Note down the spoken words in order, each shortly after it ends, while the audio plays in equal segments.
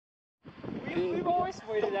almost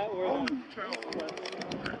waited out where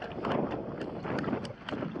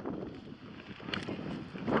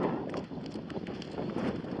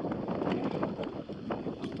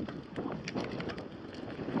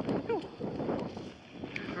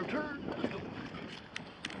Turn.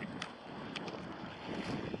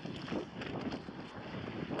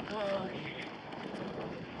 okay.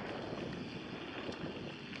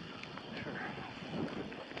 Sure.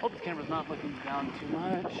 Hope the camera's not looking down too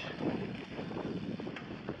much.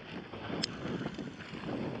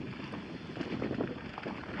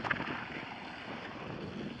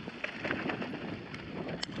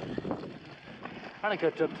 Trying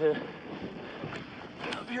to catch up to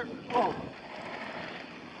up here. Oh.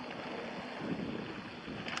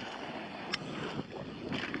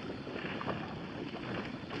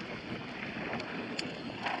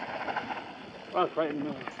 Rock right in the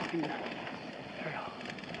middle of the trail.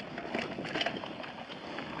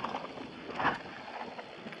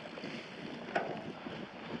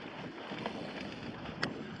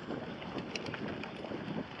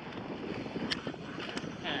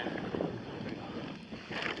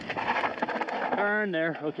 Turn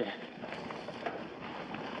there, okay.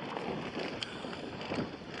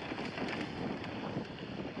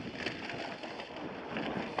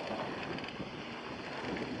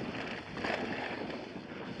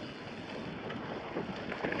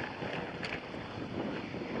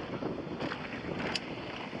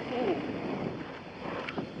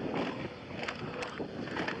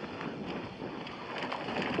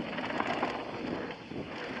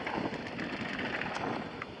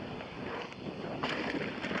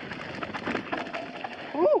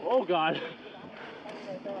 Oh God.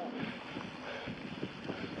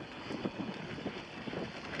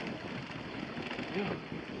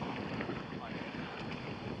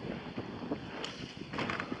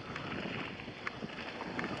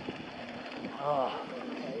 Oh.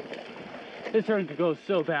 This turn could go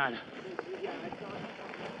so bad.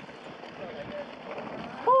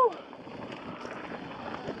 Woo.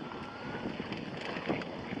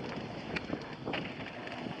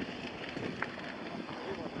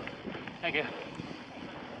 Thank you.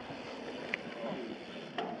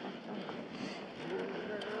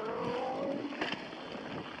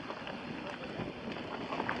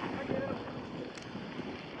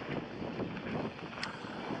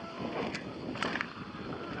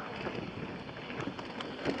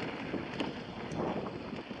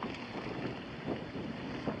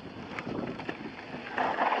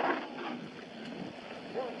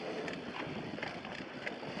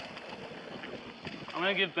 I'm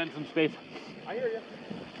gonna give Ben some space. I hear you.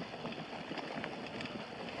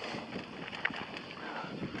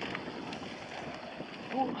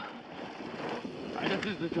 Alright,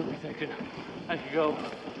 this is the jumping section. I could go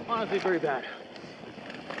honestly very bad.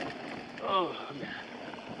 Oh man.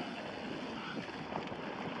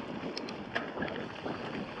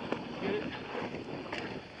 Get it?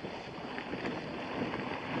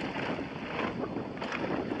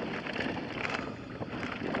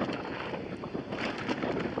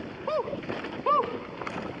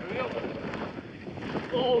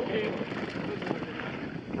 Okay.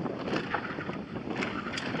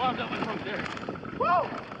 Bombed out my trunk there. Woo!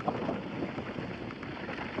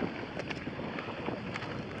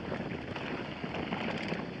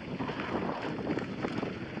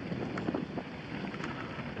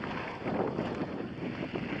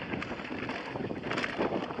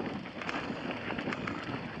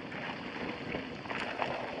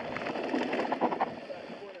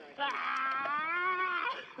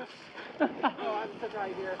 Oh, I'm such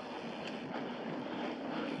right here.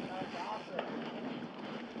 That's awesome.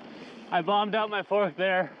 I bombed out my fork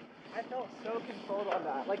there. I felt so controlled on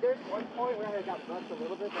that. Like, there's one point where I got bumped a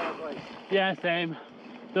little bit, but I was like... Yeah, same.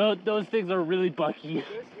 Those things are really bucky.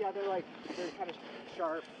 Yeah, they're kind of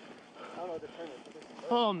sharp. I don't know what the term is.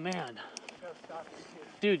 Oh, man.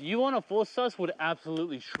 Dude, you on a full sus would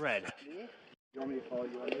absolutely shred. Me? You want me to follow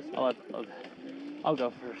you on this? I'll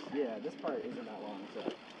go first. Yeah, this part isn't that long, so...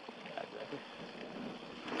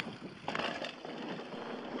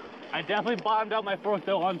 I definitely bottomed out my fork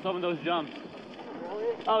though on some of those jumps.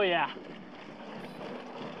 Really? Oh yeah.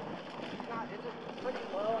 God, is it pretty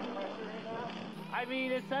low on pressure right now? I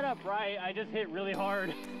mean, it's set up right. I just hit really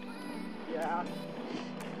hard. Yeah.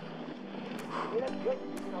 I mean, that's good,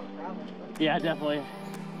 you know, traveling. Yeah, definitely.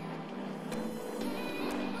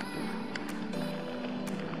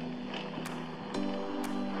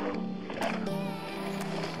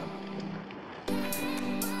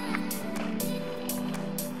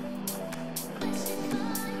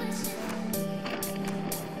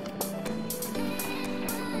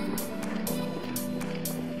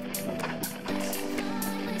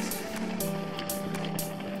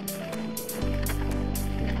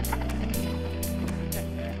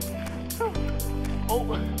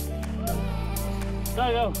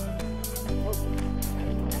 gotta go.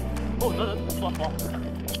 Oh, no, that's a fluff ball.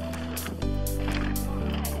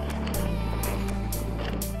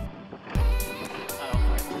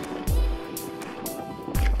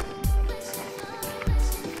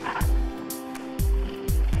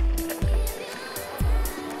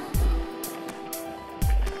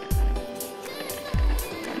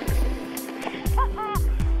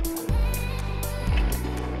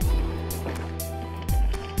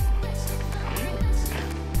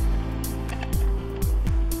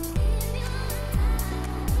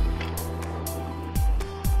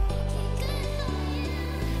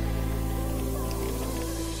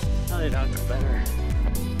 That's better.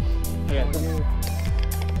 Okay.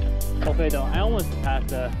 Okay, though, I almost passed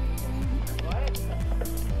the.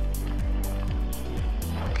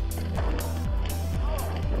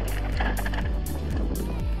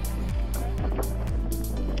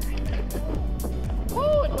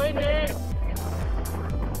 Woo, it's windy!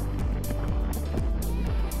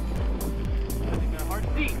 It's got a hard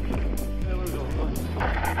seat. There we go.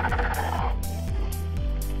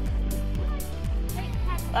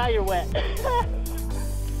 Ah, you're wet.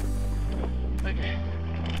 Okay.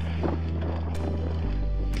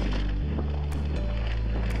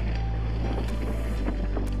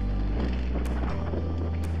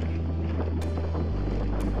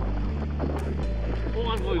 Hold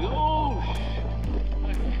on, boys. Oh,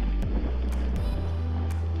 okay.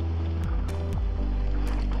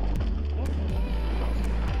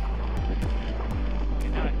 Okay,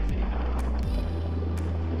 now I can see.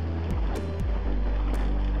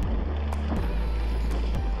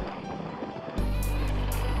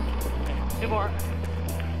 Two more.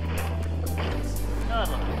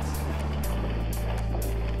 Another one.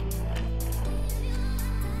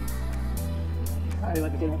 Alright,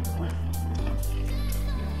 let me get one.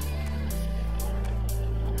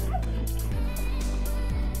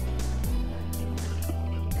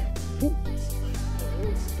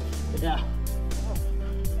 Yeah.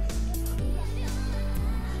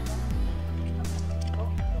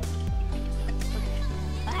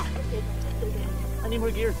 I need more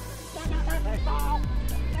gear.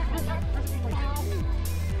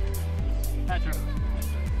 That's true.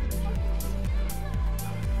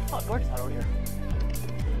 Oh, gorgeous out over here.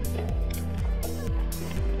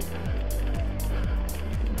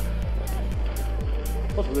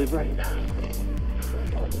 That's really bright.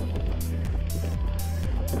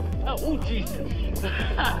 Oh, Jesus.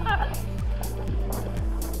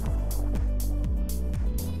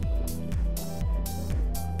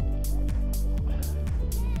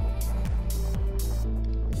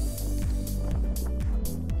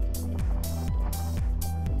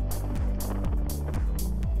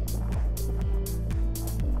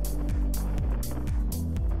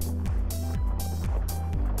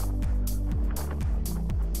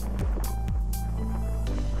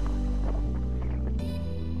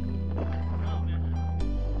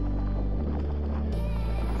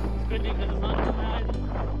 Good thing because the sun's too high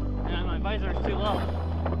and my visor's too low.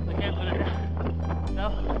 I can't put it down.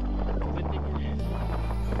 No?